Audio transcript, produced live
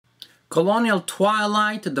Colonial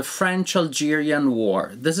Twilight, the French-Algerian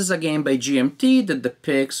War. This is a game by GMT that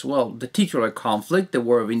depicts, well, the titular conflict, the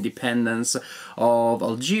War of Independence of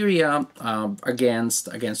Algeria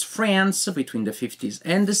against France between the 50s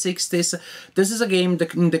and the 60s. This is a game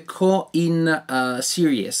in the Co-In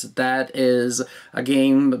series. That is a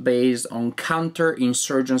game based on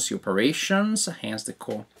counter-insurgency operations, hence the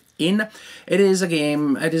Co-In. It is a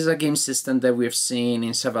game system that we've seen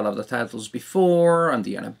in several of the titles before, on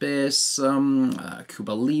the Abyss,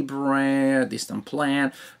 Cuba Libre, Distant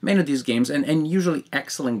Plan, many of these games, and usually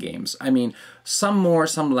excellent games. I mean, some more,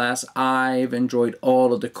 some less. I've enjoyed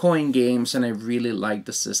all of the coin games, and I really like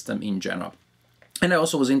the system in general. And I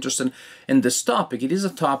also was interested in this topic. It is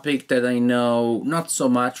a topic that I know not so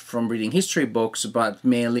much from reading history books, but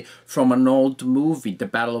mainly from an old movie, The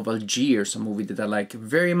Battle of Algiers, a movie that I like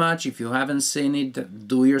very much. If you haven't seen it,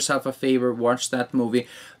 do yourself a favor, watch that movie,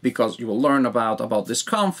 because you will learn about this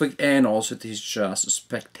conflict, and also it is just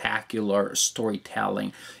spectacular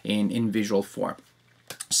storytelling in visual form.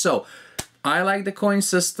 So, I like the coin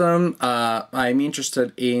system, I'm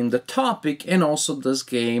interested in the topic, and also this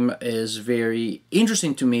game is very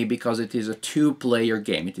interesting to me because it is a two-player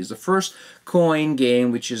game. It is the first coin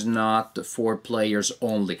game which is not for players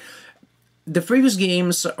only. The previous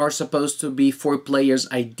games are supposed to be 4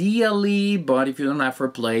 players ideally, but if you don't have 4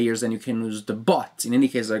 players, then you can use the bots. In any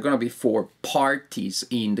case, there are going to be 4 parties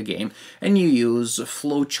in the game, and you use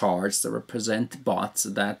flowcharts that represent bots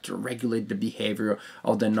that regulate the behavior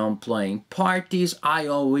of the non-playing parties. I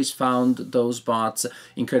always found those bots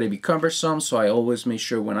incredibly cumbersome, so I always made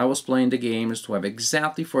sure when I was playing the games to have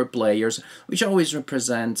exactly 4 players, which often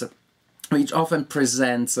presents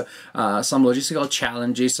some logistical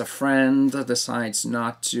challenges. A friend decides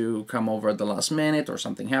not to come over at the last minute, or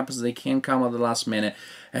something happens, they can't come at the last minute,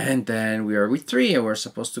 and then we are with 3 and we're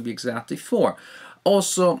supposed to be exactly 4.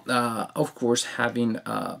 Also, of course, having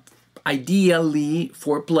ideally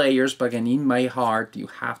 4 players, but again, in my heart, you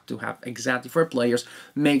have to have exactly 4 players,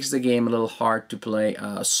 makes the game a little hard to play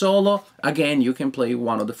solo. Again, you can play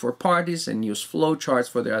one of the 4 parties and use flowcharts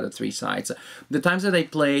for the other 3 sides. The times that I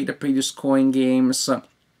played the previous coin games,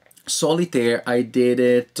 solitaire, I did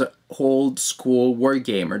it old school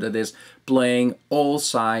wargamer, that is, playing all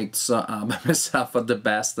sides by myself at the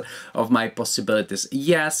best of my possibilities.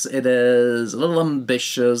 Yes, it is a little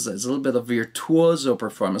ambitious, it's a little bit of virtuoso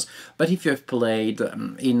performance, but if you have played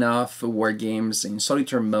enough war games in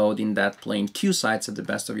solitaire mode, in that playing 2 sides at the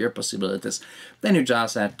best of your possibilities, then you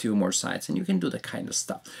just add 2 more sides and you can do that kind of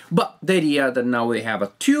stuff. But the idea that now we have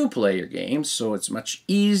a 2-player game, so it's much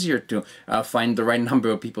easier to find the right number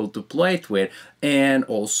of people to play it with, and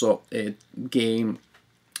also a game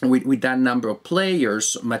with that number of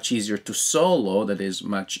players, much easier to solo, that is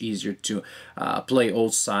much easier to play all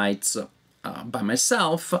sides by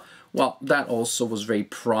myself. Well, that also was very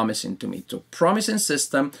promising to me. So promising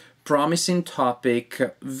system, promising topic,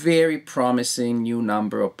 very promising new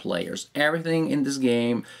number of players. Everything in this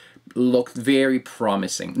game looked very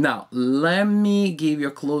promising. Now, let me give you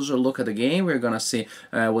a closer look at the game. We're gonna see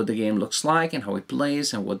what the game looks like and how it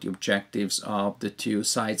plays and what the objectives of the 2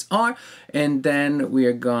 sides are, and then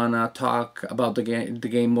we're gonna talk about the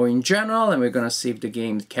game more in general, and we're gonna see if the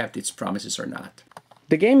game kept its promises or not.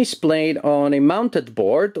 The game is played on a mounted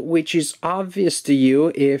board, which is obvious to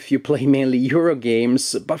you if you play mainly Euro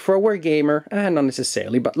games, but for a wargamer, not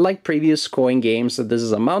necessarily, but like previous coin games, this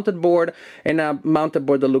is a mounted board, and a mounted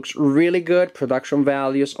board that looks really good. Production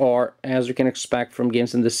values are, as you can expect from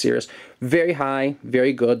games in this series, very high,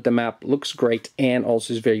 very good. The map looks great and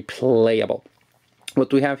also is very playable.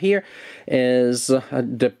 What we have here is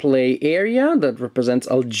the play area that represents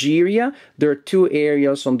Algeria. There are 2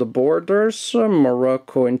 areas on the borders,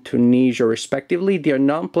 Morocco and Tunisia respectively. They are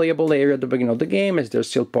non-playable area at the beginning of the game, as they're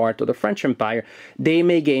still part of the French Empire. They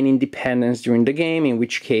may gain independence during the game, in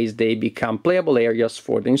which case they become playable areas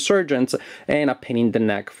for the insurgents, and a pain in the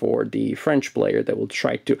neck for the French player that will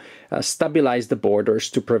try to stabilize the borders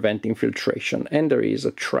to prevent infiltration. And there is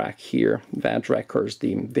a track here that records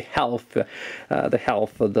the health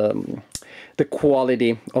of the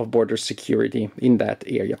quality of border security in that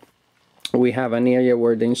area. We have an area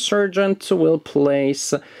where the insurgent will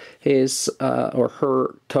place his or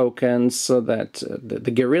her tokens, so that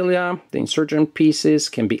the guerrilla, the insurgent pieces,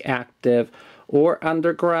 can be active or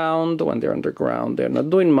underground. When they're underground, they're not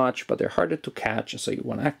doing much, but they're harder to catch, so you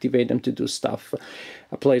want to activate them to do stuff.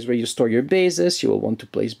 A place where you store your bases, you will want to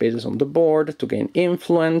place bases on the board to gain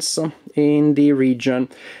influence in the region.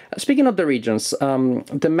 Speaking of the regions,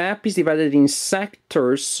 the map is divided in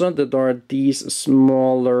sectors that are these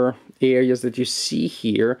smaller areas that you see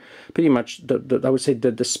here. Pretty much, I would say,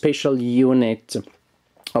 the spatial unit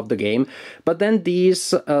of the game. But then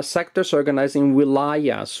these sectors are organized in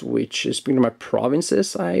wilayas, which is pretty much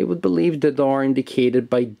provinces, I would believe, that are indicated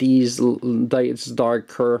by these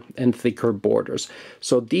darker and thicker borders.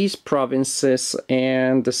 So these provinces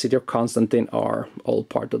and the city of Constantine are all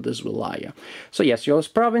part of this wilaya. So yes, you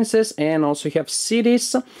have provinces and also you have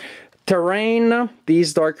cities. Terrain,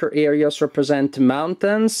 these darker areas represent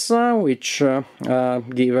mountains, which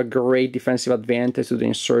give a great defensive advantage to the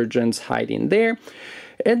insurgents hiding there.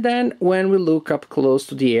 And then when we look up close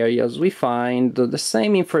to the areas, we find the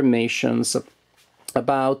same informations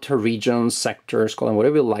about regions, sectors, call them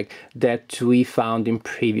whatever you like, that we found in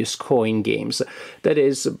previous coin games. That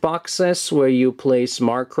is, boxes where you place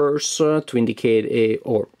markers to indicate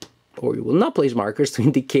or you will not place markers to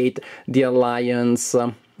indicate the alliance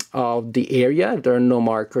of the area. If there are no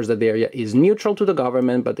markers, that the area is neutral to the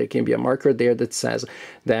government, but there can be a marker there that says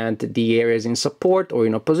that the area is in support or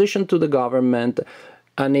in opposition to the government.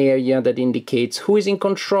 An area that indicates who is in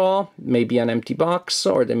control, maybe an empty box,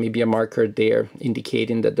 or there may be a marker there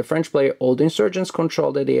indicating that the French player, all the insurgents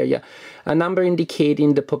control that area. A number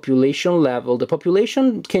indicating the population level. The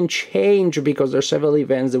population can change because there are several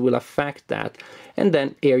events that will affect that. And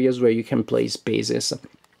then areas where you can place bases,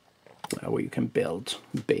 where you can build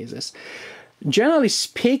bases. Generally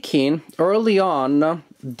speaking, early on,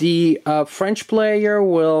 the French player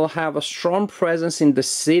will have a strong presence in the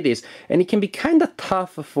cities, and it can be kind of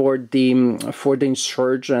tough for the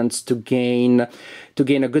insurgents to gain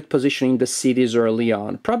a good position in the cities early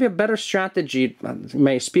on. Probably a better strategy, in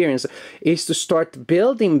my experience, is to start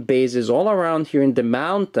building bases all around here in the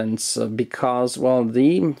mountains, because, well,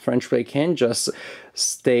 the French player can just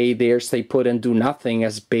stay there, stay put, and do nothing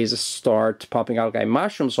as bases start popping out like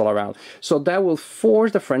mushrooms all around. So that will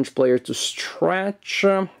force the French player to stretch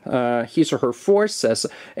his or her forces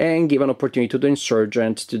and give an opportunity to the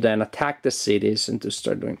insurgent to then attack the cities and to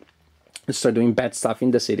start doing bad stuff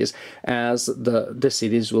in the cities, as the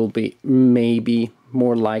cities will be maybe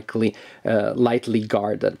more likely lightly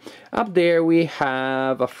guarded. Up there we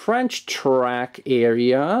have a French track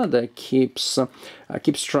area that keeps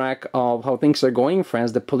track of how things are going in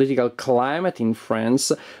France, the political climate in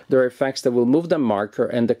France. There are effects that will move the marker,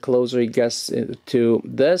 and the closer it gets to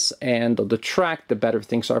this end of the track, the better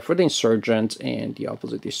things are for the insurgents, and the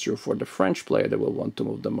opposite is true for the French player that will want to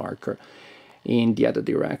move the marker in the other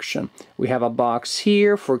direction. We have a box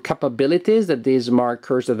here for capabilities, that these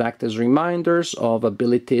markers that act as reminders of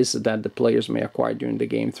abilities that the players may acquire during the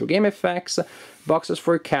game through game effects, boxes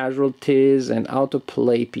for casualties and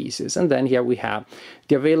autoplay pieces. And then here we have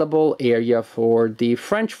the available area for the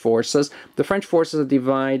French forces. The French forces are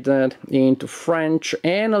divided into French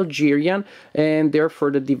and Algerian, and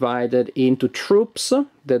therefore they're divided into troops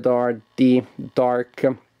that are the dark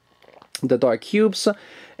cubes,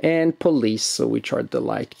 and police, which are the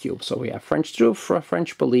light cubes. So we have French troops,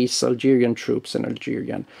 French police, Algerian troops, and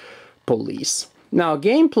Algerian police. Now,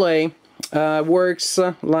 gameplay works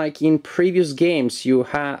like in previous games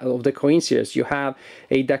of the coin series. You have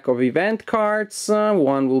a deck of event cards.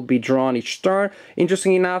 One will be drawn each turn.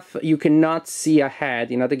 Interesting enough, you cannot see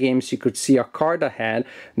ahead. In other games, you could see a card ahead.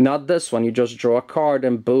 Not this one. You just draw a card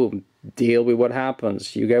and boom, deal with what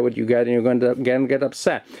happens. You get what you get, and you're going to get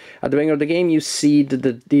upset. At the beginning of the game, you see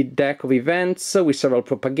the deck of events with several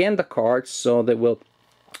propaganda cards, so they will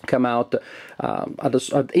come out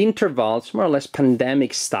at intervals, more or less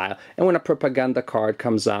pandemic style. And when a propaganda card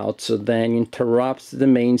comes out, so then interrupts the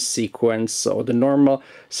main sequence or the normal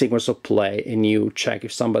sequence of play, and you check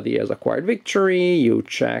if somebody has acquired victory, you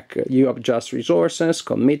check, you adjust resources,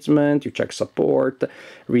 commitment, you check support,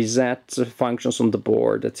 reset functions on the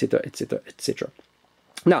board, etc., etc., etc.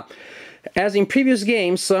 Now, as in previous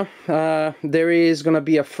games, there is going to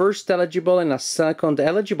be a first eligible and a second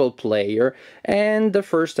eligible player, and the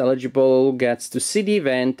first eligible gets to see the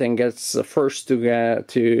event and gets first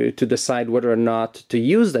to decide whether or not to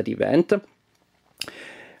use that event,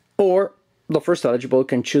 or the first eligible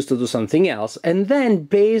can choose to do something else, and then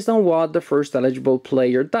based on what the first eligible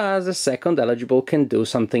player does, the second eligible can do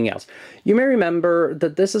something else. You may remember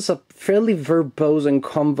that this is a fairly verbose and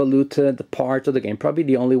convoluted part of the game, probably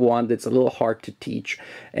the only one that's a little hard to teach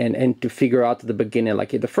and to figure out at the beginning.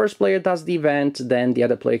 Like if the first player does the event, then the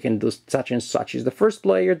other player can do such and such. If the first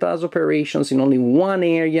player does operations in only one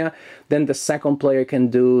area, then the second player can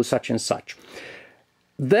do such and such.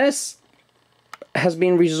 This has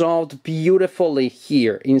been resolved beautifully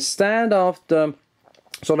here. Instead of the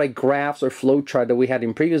sort of like graphs or flowchart that we had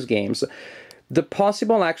in previous games, the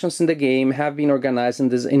possible actions in the game have been organized in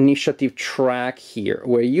this initiative track here,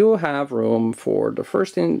 where you have room for the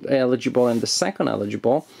first eligible and the second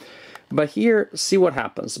eligible. But here, see what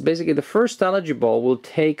happens. Basically, the first eligible will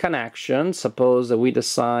take an action. Suppose that we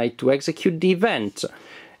decide to execute the event.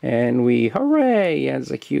 And we, hooray,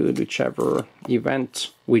 execute whichever event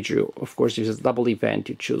we drew. Of course, if it's a double event,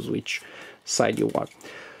 you choose which side you want.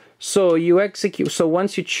 So you execute. So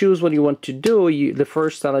once you choose what you want to do, the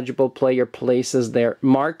first eligible player places their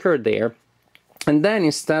marker there. And then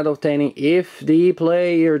instead of saying, if the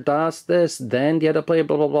player does this, then the other player,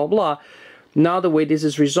 blah, blah, blah, blah. Now the way this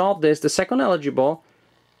is resolved is the second eligible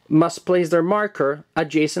must place their marker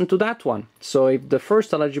adjacent to that one. So if the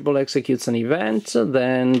first eligible executes an event,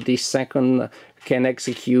 then the second can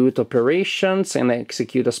execute operations and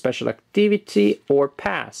execute a special activity or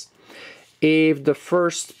pass. If the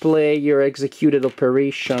first player executed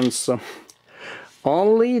operations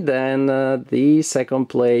only, then the second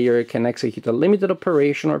player can execute a limited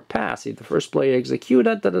operation or pass. If the first player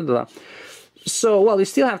executed, So, well, you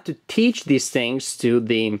still have to teach these things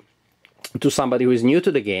to somebody who is new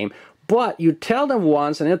to the game, but you tell them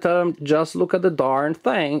once and you tell them, just look at the darn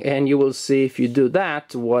thing, and you will see if you do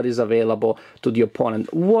that, what is available to the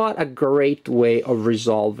opponent. What a great way of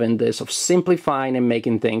resolving this, of simplifying and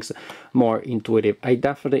making things more intuitive. I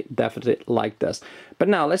definitely like this. But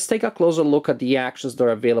now let's take a closer look at the actions that are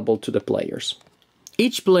available to the players.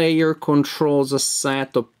 Each player controls a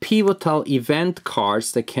set of pivotal event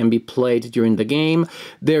cards that can be played during the game.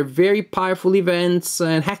 They're very powerful events,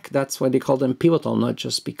 and heck, that's why they call them pivotal, not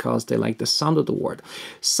just because they like the sound of the word.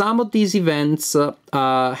 Some of these events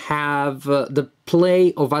have the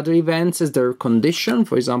play of other events as their condition.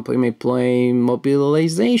 For example, you may play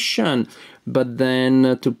mobilization, but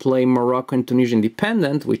then to play Morocco and Tunisia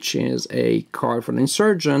independent, which is a card for the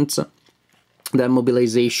insurgents, that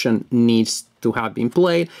mobilization needs to have been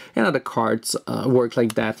played, and other cards work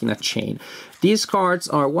like that in a chain. These cards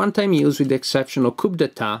are one-time use with the exception of coup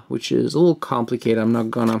d'etat, which is a little complicated. I'm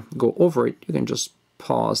not gonna go over it. You can just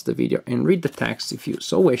pause the video and read the text if you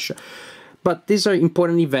so wish. But these are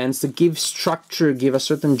important events that give structure, give a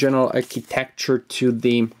certain general architecture to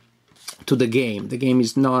the game. The game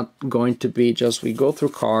is not going to be just we go through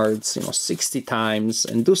cards, 60 times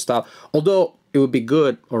and do stuff, although it would be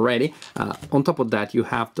good already. On top of that, you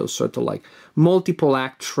have those sort of like multiple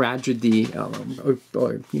act tragedy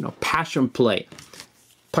or passion play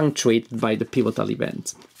punctuated by the pivotal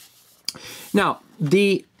events. Now,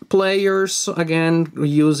 the players, again,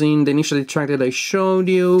 using the initial track that I showed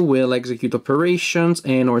you, will execute operations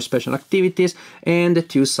and or special activities, and the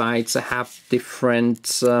two sides have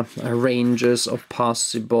different ranges of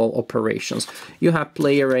possible operations. You have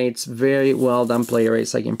player rates, very well done player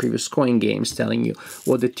rates, like in previous coin games, telling you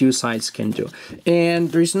what the two sides can do.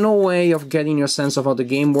 And there is no way of getting a sense of how the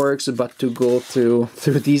game works but to go through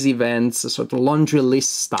these events, sort of laundry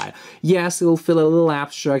list style. Yes, it will feel a little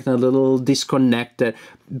abstract and a little disconnected,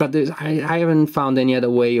 but I haven't found any other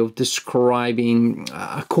way of describing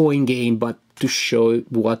a coin game but to show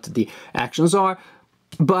what the actions are.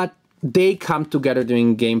 But they come together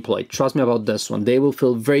during gameplay. Trust me about this one. They will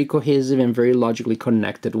feel very cohesive and very logically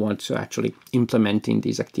connected once you're actually implementing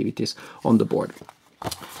these activities on the board.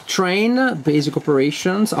 Train, basic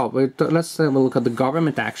operations. Let's have a look at the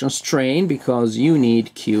government actions. Train, because you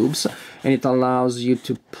need cubes, and it allows you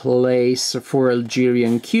to place 4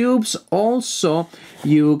 Algerian cubes. Also,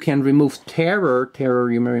 you can remove terror.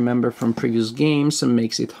 Terror, you may remember from previous games, and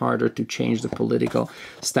makes it harder to change the political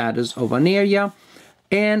status of an area.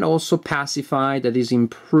 And also pacify, that is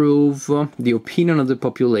improve the opinion of the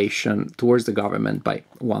population towards the government by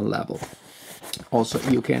 1 level. Also,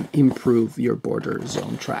 you can improve your border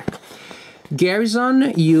zone track.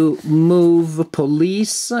 Garrison, you move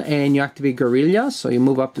police and you activate guerrilla. So you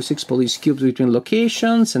move up to 6 police cubes between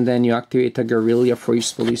locations, and then you activate a guerrilla for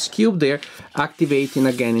each police cube there. Activating,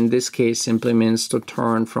 again, in this case, simply means to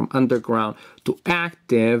turn from underground to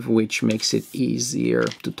active, which makes it easier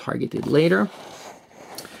to target it later.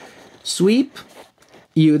 Sweep.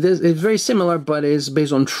 This is very similar, but it's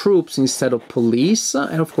based on troops instead of police.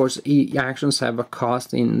 And of course, actions have a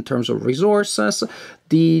cost in terms of resources.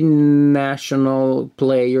 The national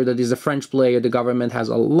player, that is the French player, the government has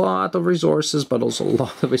a lot of resources, but also a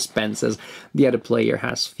lot of expenses. The other player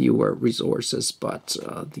has fewer resources, but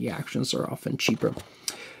the actions are often cheaper.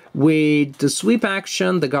 With the sweep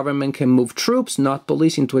action, the government can move troops, not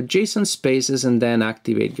police, into adjacent spaces and then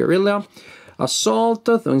activate guerrilla. Assault,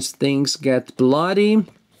 once things get bloody,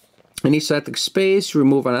 in each static space,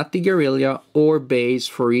 remove an active guerrilla or base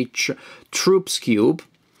for each troops cube.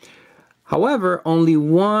 However, only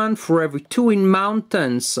 1 for every 2 in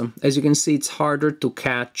mountains. As you can see, it's harder to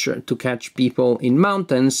catch people in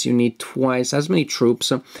mountains. You need twice as many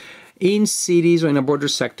troops. In cities or in a border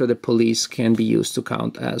sector, the police can be used to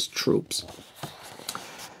count as troops.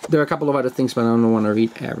 There are a couple of other things, but I don't want to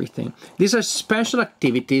read everything. These are special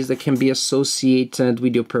activities that can be associated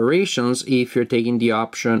with the operations if you're taking the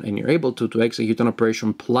option and you're able to execute an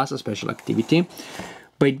operation plus a special activity.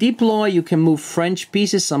 By deploy, you can move French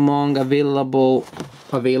pieces among available,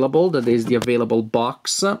 that is the available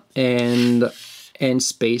box, and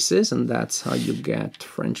spaces, and that's how you get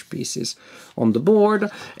French pieces on the board.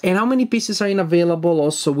 And how many pieces are available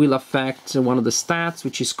also will affect one of the stats,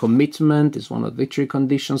 which is commitment, is one of the victory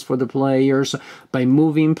conditions for the players. By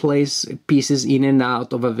moving pieces in and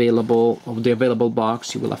out of the available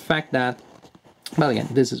box, you will affect that. But again,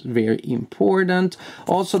 this is very important.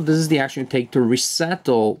 Also, this is the action you take to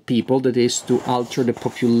resettle people, that is to alter the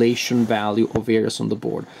population value of areas on the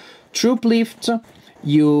board. Troop lift,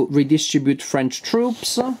 you redistribute French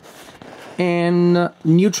troops, and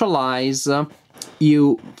neutralize,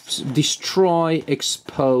 you destroy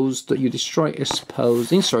exposed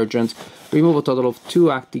insurgents, remove a total of 2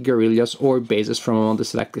 active guerrillas or bases from among the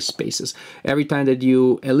selected spaces. Every time that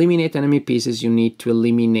you eliminate enemy pieces, you need to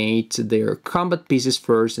eliminate their combat pieces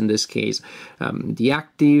first, in this case the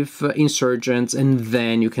active insurgents, and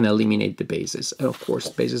then you can eliminate the bases. And of course,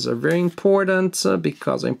 bases are very important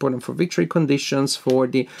because they're important for victory conditions for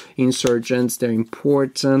the insurgents. They're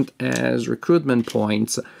important as recruitment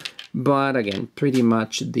points. But again, pretty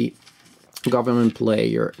much the government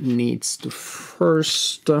player needs to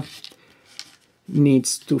first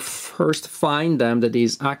find them, that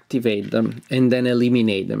is, activate them, and then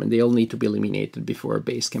eliminate them. And they all need to be eliminated before a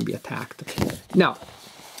base can be attacked. Now,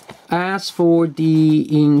 as for the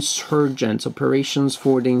insurgents, operations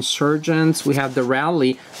for the insurgents, we have the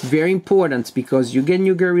rally. Very important because you get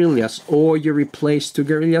new guerrillas, or you replace 2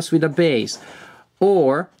 guerrillas with a base.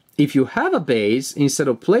 Or if you have a base, instead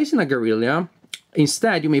of placing a guerrilla,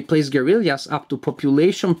 instead you may place guerrillas up to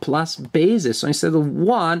population plus bases. So instead of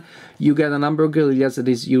 1, you get a number of guerrillas that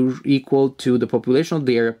is equal to the population of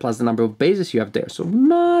the area plus the number of bases you have there. So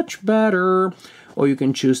much better. Or you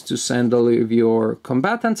can choose to send all of your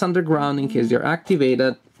combatants underground in case they're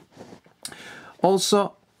activated.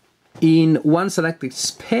 Also, in one selected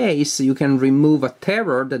space, you can remove a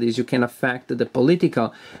terror, that is, you can affect the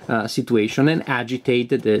political situation, and agitate,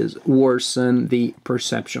 that is, worsen the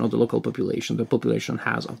perception of the local population, the population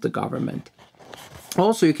has of the government.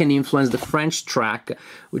 Also, you can influence the French track,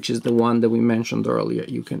 which is the one that we mentioned earlier.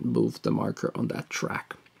 You can move the marker on that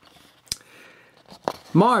track.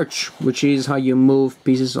 March, which is how you move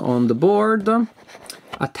pieces on the board.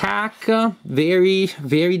 Attack, very,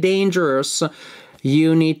 very dangerous.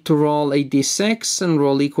 You need to roll a d6 and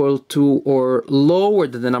roll equal to or lower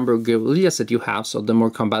than the number of guerrillas that you have. So the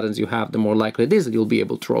more combatants you have, the more likely it is that you'll be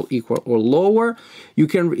able to roll equal or lower. You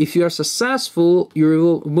can, if you are successful, you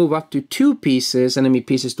will move up to 2 pieces, enemy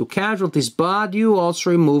pieces, to casualties, but you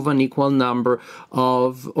also remove an equal number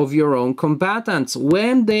of your own combatants.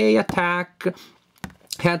 When they attack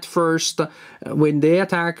at first, the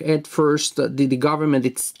government,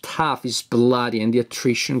 it's tough, it's bloody, and the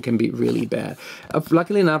attrition can be really bad.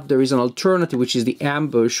 Luckily enough, there is an alternative, which is the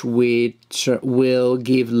ambush, which will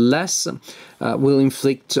give less, will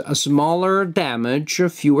inflict a smaller damage,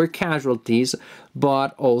 fewer casualties,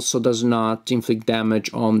 but also does not inflict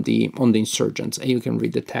damage on the insurgents. And you can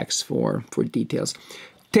read the text for details.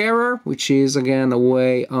 Terror, which is again a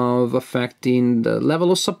way of affecting the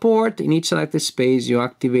level of support. In each selected space, you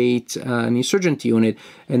activate an insurgent unit,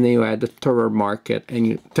 and then you add the terror marker, and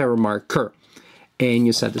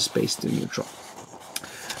you set the space to neutral.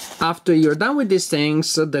 After you're done with these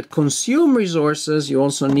things that consume resources, you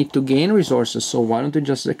also need to gain resources. So why don't you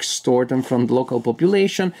just extort them from the local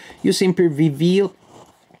population? You simply reveal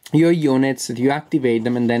your units, you activate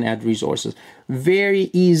them, and then add resources. Very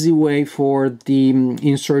easy way for the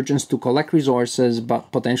insurgents to collect resources,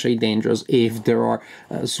 but potentially dangerous if there are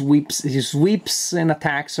sweeps and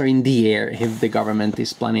attacks are in the air, if the government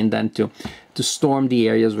is planning then to storm the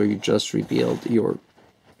areas where you just revealed your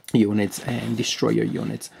units and destroy your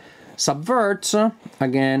units. Subvert,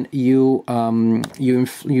 again, you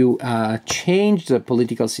change the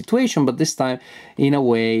political situation, but this time in a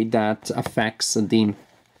way that affects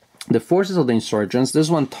the forces of the insurgents. This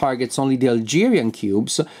one targets only the Algerian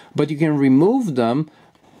cubes, but you can remove them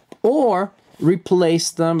or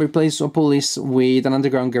replace a police with an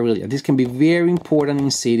underground guerrilla. This can be very important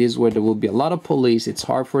in cities where there will be a lot of police. It's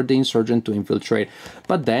hard for the insurgent to infiltrate.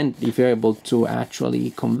 But then, if you're able to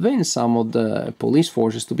actually convince some of the police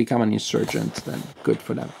forces to become an insurgent, then good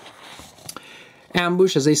for them.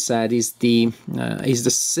 Ambush, as I said, is the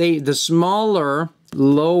smaller,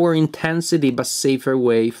 lower intensity but safer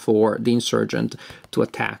way for the insurgent to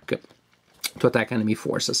attack to attack enemy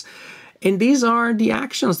forces. And these are the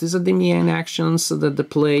actions, these are the main actions that the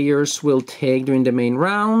players will take during the main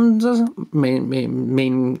rounds,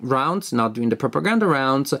 main rounds, not during the propaganda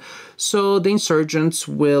rounds. So the insurgents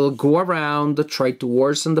will go around, try to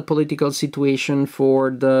worsen the political situation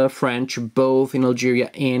for the French, both in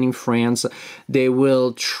Algeria and in France. They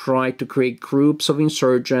will try to create groups of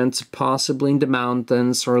insurgents, possibly in the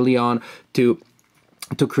mountains early on,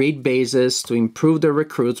 to create bases, to improve their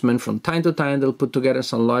recruitment. From time to time, they'll put together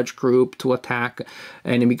some large group to attack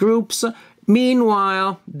enemy groups.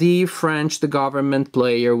 Meanwhile, the French, the government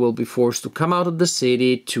player, will be forced to come out of the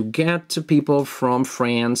city to get people from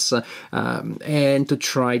France and to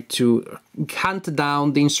try to hunt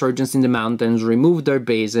down the insurgents in the mountains, remove their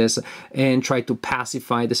bases, and try to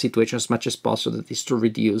pacify the situation as much as possible. That is to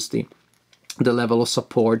reduce the level of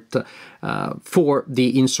support for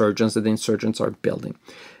the insurgents that the insurgents are building.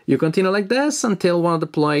 You continue like this until one of the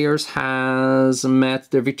players has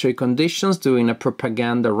met their victory conditions during a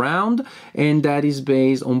propaganda round, and that is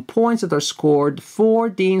based on points that are scored for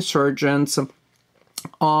the insurgents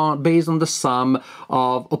based on the sum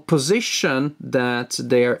of opposition that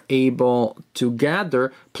they are able to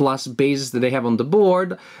gather plus bases that they have on the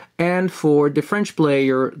board. And for the French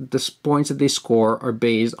player, the points that they score are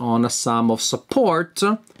based on a sum of support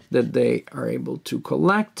that they are able to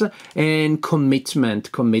collect and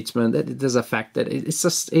commitment that it is affected.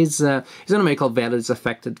 It's a numerical value that's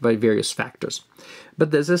affected by various factors.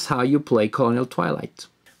 But this is how you play Colonial Twilight.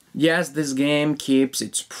 Yes, this game keeps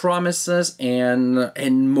its promises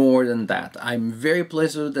and more than that. I'm very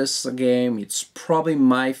pleased with this game. It's probably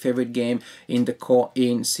my favorite game in the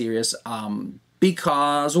Co-In series.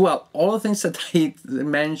 Because, well, all the things that I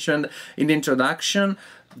mentioned in the introduction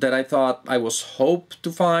that I thought I was hoped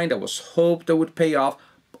to find, I was hoped that would pay off,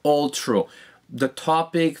 all true. The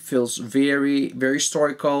topic feels very, very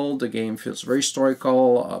historical. The game feels very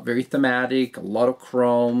historical, very thematic, a lot of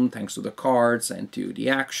chrome, thanks to the cards and to the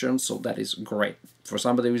action, so that is great. For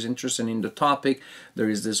somebody who's interested in the topic, there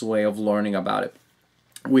is this way of learning about it.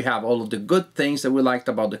 We have all of the good things that we liked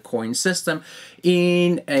about the coin system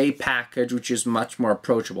in a package which is much more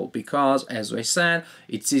approachable because, as I said,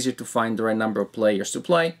 it's easier to find the right number of players to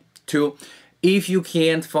play. 2, if you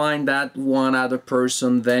can't find that one other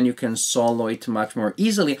person, then you can solo it much more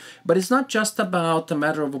easily. But it's not just about a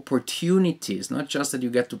matter of opportunities, not just that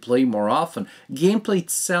you get to play more often. Gameplay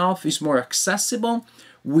itself is more accessible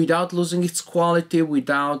without losing its quality,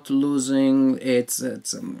 without losing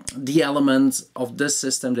the elements of this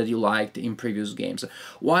system that you liked in previous games.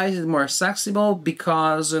 Why is it more accessible?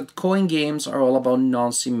 Because coin games are all about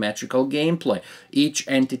non-symmetrical gameplay. Each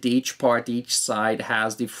entity, each party, each side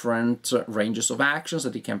has different ranges of actions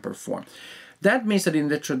that it can perform. That means that in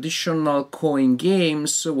the traditional coin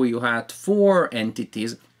games, where you had 4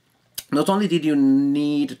 entities, not only did you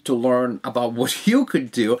need to learn about what you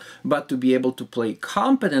could do, but to be able to play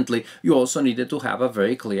competently, you also needed to have a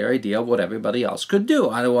very clear idea of what everybody else could do.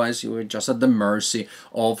 Otherwise, you were just at the mercy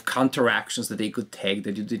of counteractions that they could take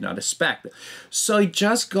that you did not expect. So it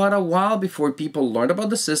just got a while before people learned about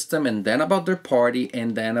the system, and then about their party,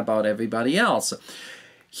 and then about everybody else.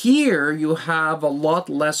 Here you have a lot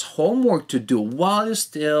less homework to do while you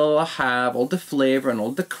still have all the flavor and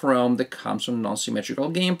all the chrome that comes from non-symmetrical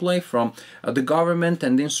gameplay, from the government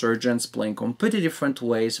and the insurgents playing completely different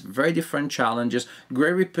ways, very different challenges,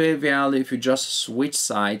 great replay value if you just switch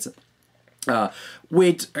sides.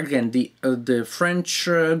 With again the French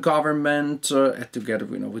government together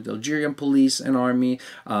with the Algerian police and army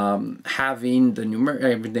having the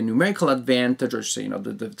numerical advantage, or say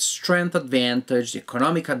the strength advantage, the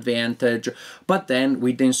economic advantage, but then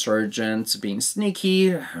with the insurgents being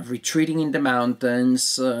sneaky, retreating in the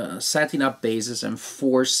mountains, setting up bases and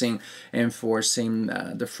forcing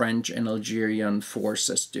the French and Algerian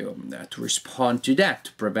forces to respond to that,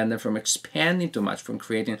 to prevent them from expanding too much, from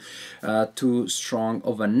creating too strong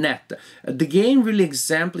of a net. The game really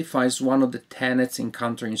exemplifies one of the tenets in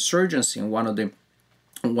counterinsurgency, and one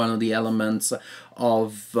of the elements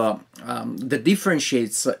of that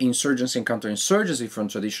differentiates insurgency and counterinsurgency from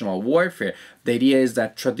traditional warfare. The idea is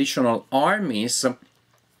that traditional armies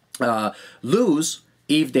lose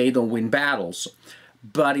if they don't win battles,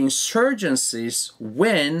 but insurgencies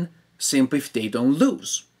win simply if they don't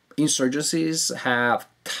lose. Insurgencies have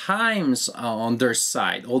times on their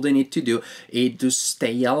side. All they need to do is to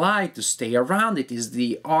stay alive, to stay around. It is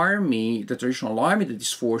the army, the traditional army, that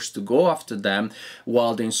is forced to go after them,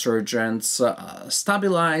 while the insurgents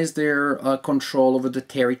stabilize their control over the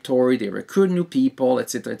territory, they recruit new people,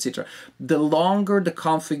 etc., etc. The longer the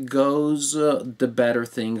conflict goes, the better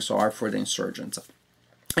things are for the insurgents.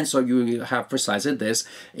 And so you have precisely this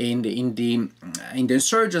in the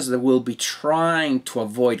insurgents that will be trying to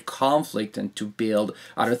avoid conflict and to build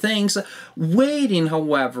other things. Waiting,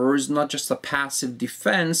 however, is not just a passive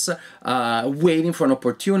defense, waiting for an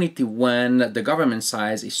opportunity when the government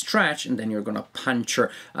side is stretched, and then you're going to puncture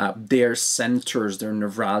their centers, their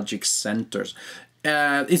neuralgic centers.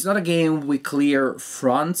 It's not a game with clear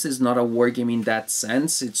fronts. It's not a war game in that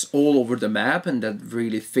sense. It's all over the map, and that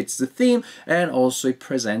really fits the theme. And also it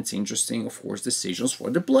presents interesting, of course, decisions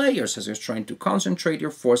for the players as you're trying to concentrate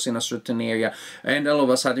your force in a certain area, and all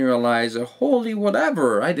of a sudden you realize, holy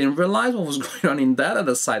whatever, I didn't realize what was going on in that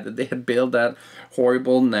other side, that they had built that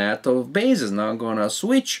horrible net of bases. Now I'm gonna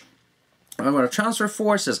switch. I'm going to transfer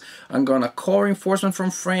forces. I'm going to call reinforcement from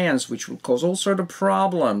France, which will cause all sorts of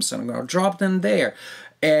problems, and I'm going to drop them there.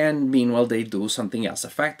 And meanwhile, they do something else. The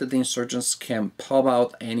fact that the insurgents can pop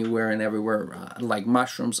out anywhere and everywhere like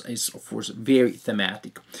mushrooms is, of course, very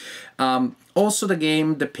thematic. Also, the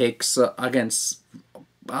game depicts, against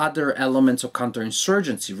other elements of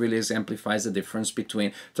counterinsurgency, really exemplifies the difference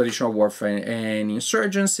between traditional warfare and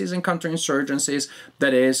insurgencies and counterinsurgencies.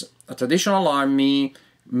 That is, a traditional army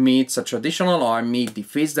meets a traditional army,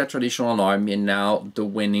 defeats that traditional army, and now the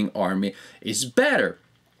winning army is better,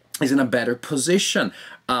 is in a better position.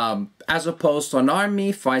 As opposed to an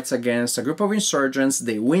army fights against a group of insurgents,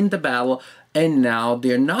 they win the battle, and now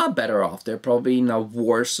they're not better off. They're probably in a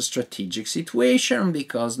worse strategic situation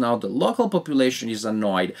because now the local population is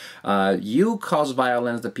annoyed. You cause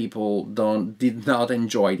violence that people did not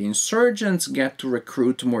enjoy. The insurgents get to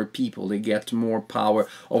recruit more people. They get more power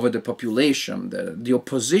over the population. The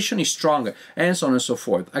opposition is stronger, and so on and so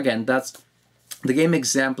forth. Again, the game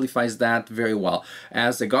exemplifies that very well.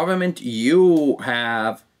 As the government, you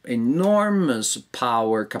have enormous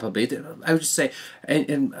power capability. I would say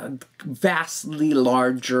a vastly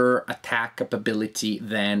larger attack capability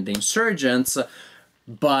than the insurgents,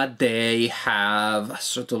 but they have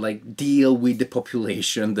sort of like deal with the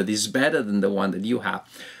population that is better than the one that you have.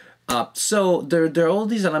 So there are all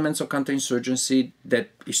these elements of counterinsurgency, that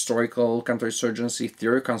historical counterinsurgency,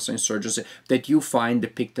 theory counterinsurgency, that you find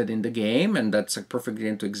depicted in the game, and that's a perfect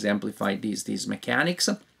game to exemplify these mechanics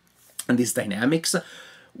and these dynamics.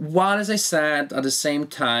 While, as I said, at the same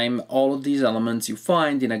time, all of these elements you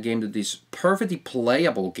find in a game that is perfectly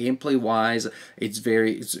playable gameplay-wise. It's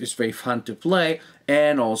very fun to play,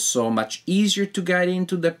 and also much easier to get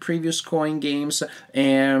into the previous coin games,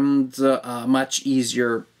 and much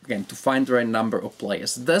easier, again, to find the right number of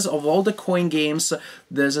players. Thus, of all the coin games,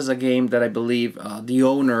 this is a game that I believe the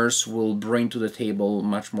owners will bring to the table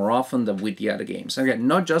much more often than with the other games. Again,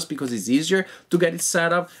 not just because it's easier to get it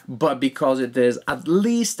set up, but because it is at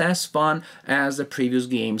least as fun as the previous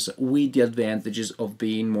games, with the advantages of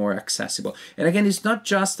being more accessible. And again, it's not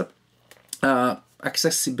just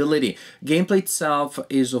accessibility. Gameplay itself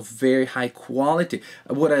is of very high quality.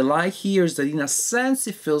 What I like here is that in a sense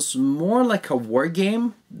it feels more like a war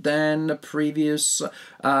game than the previous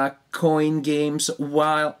coin games,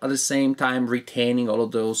 while at the same time retaining all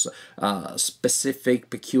of those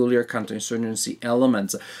specific, peculiar counterinsurgency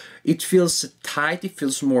elements. It feels tight, it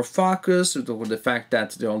feels more focused, with the fact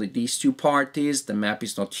that there are only these two parties, the map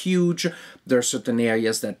is not huge, there are certain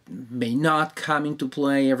areas that may not come into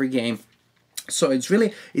play every game. So it's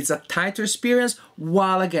a tighter experience,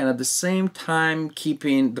 while again at the same time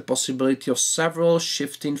keeping the possibility of several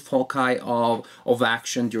shifting foci of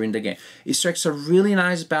action during the game. It strikes a really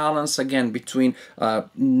nice balance again between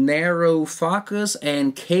narrow focus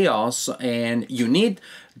and chaos, and you need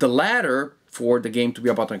the latter for the game to be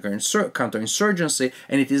about counterinsurgency,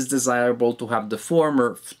 and it is desirable to have the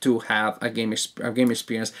former, to have a game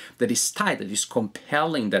experience that is tight, that is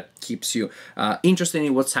compelling, that keeps you interested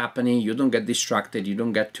in what's happening. You don't get distracted, you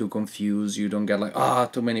don't get too confused, you don't get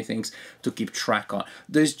like, too many things to keep track on.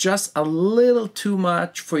 There's just a little too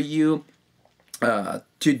much for you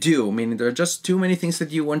to do, meaning there are just too many things that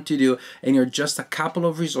you want to do, and you're just a couple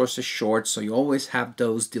of resources short, so you always have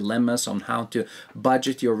those dilemmas on how to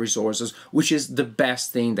budget your resources, which is the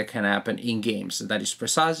best thing that can happen in games. That is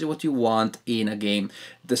precisely what you want in a game.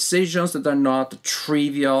 Decisions that are not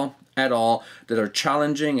trivial at all, that are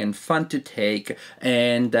challenging and fun to take,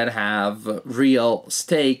 and that have real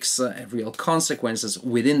stakes, real consequences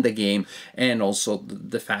within the game, and also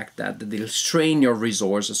the fact that they'll strain your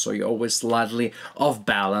resources, so you're always slightly off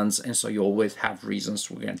balance, and so you always have reasons,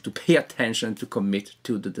 again, to pay attention, to commit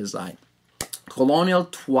to the design. Colonial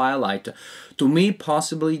Twilight, to me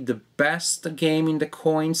possibly the best game in the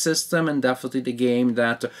coin system, and definitely the game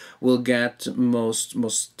that will get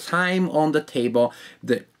most time on the table,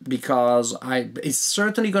 because it's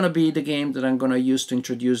certainly going to be the game that I'm going to use to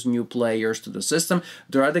introduce new players to the system.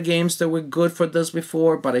 There are the games that were good for this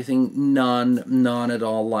before, but I think none at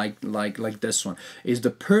all like this one. It's the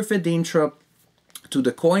perfect intro to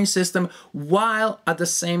the coin system, while at the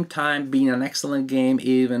same time being an excellent game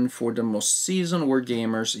even for the most seasoned war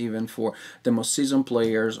gamers, even for the most seasoned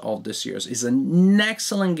players of the series. It's an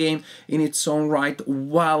excellent game in its own right,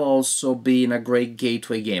 while also being a great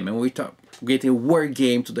gateway game. And we talk gateway word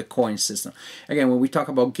game to the coin system. Again, when we talk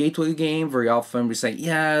about gateway game, very often we say,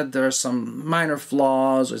 yeah, there are some minor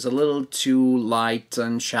flaws, it's a little too light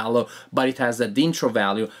and shallow, but it has that intro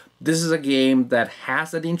value. This is a game that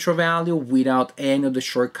has that intro value without any of the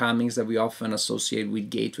shortcomings that we often associate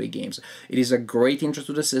with gateway games. It is a great intro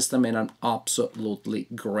to the system and an absolutely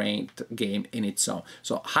great game in its own.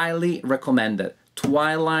 So highly recommended.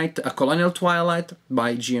 Twilight, Colonial Twilight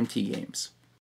by GMT Games.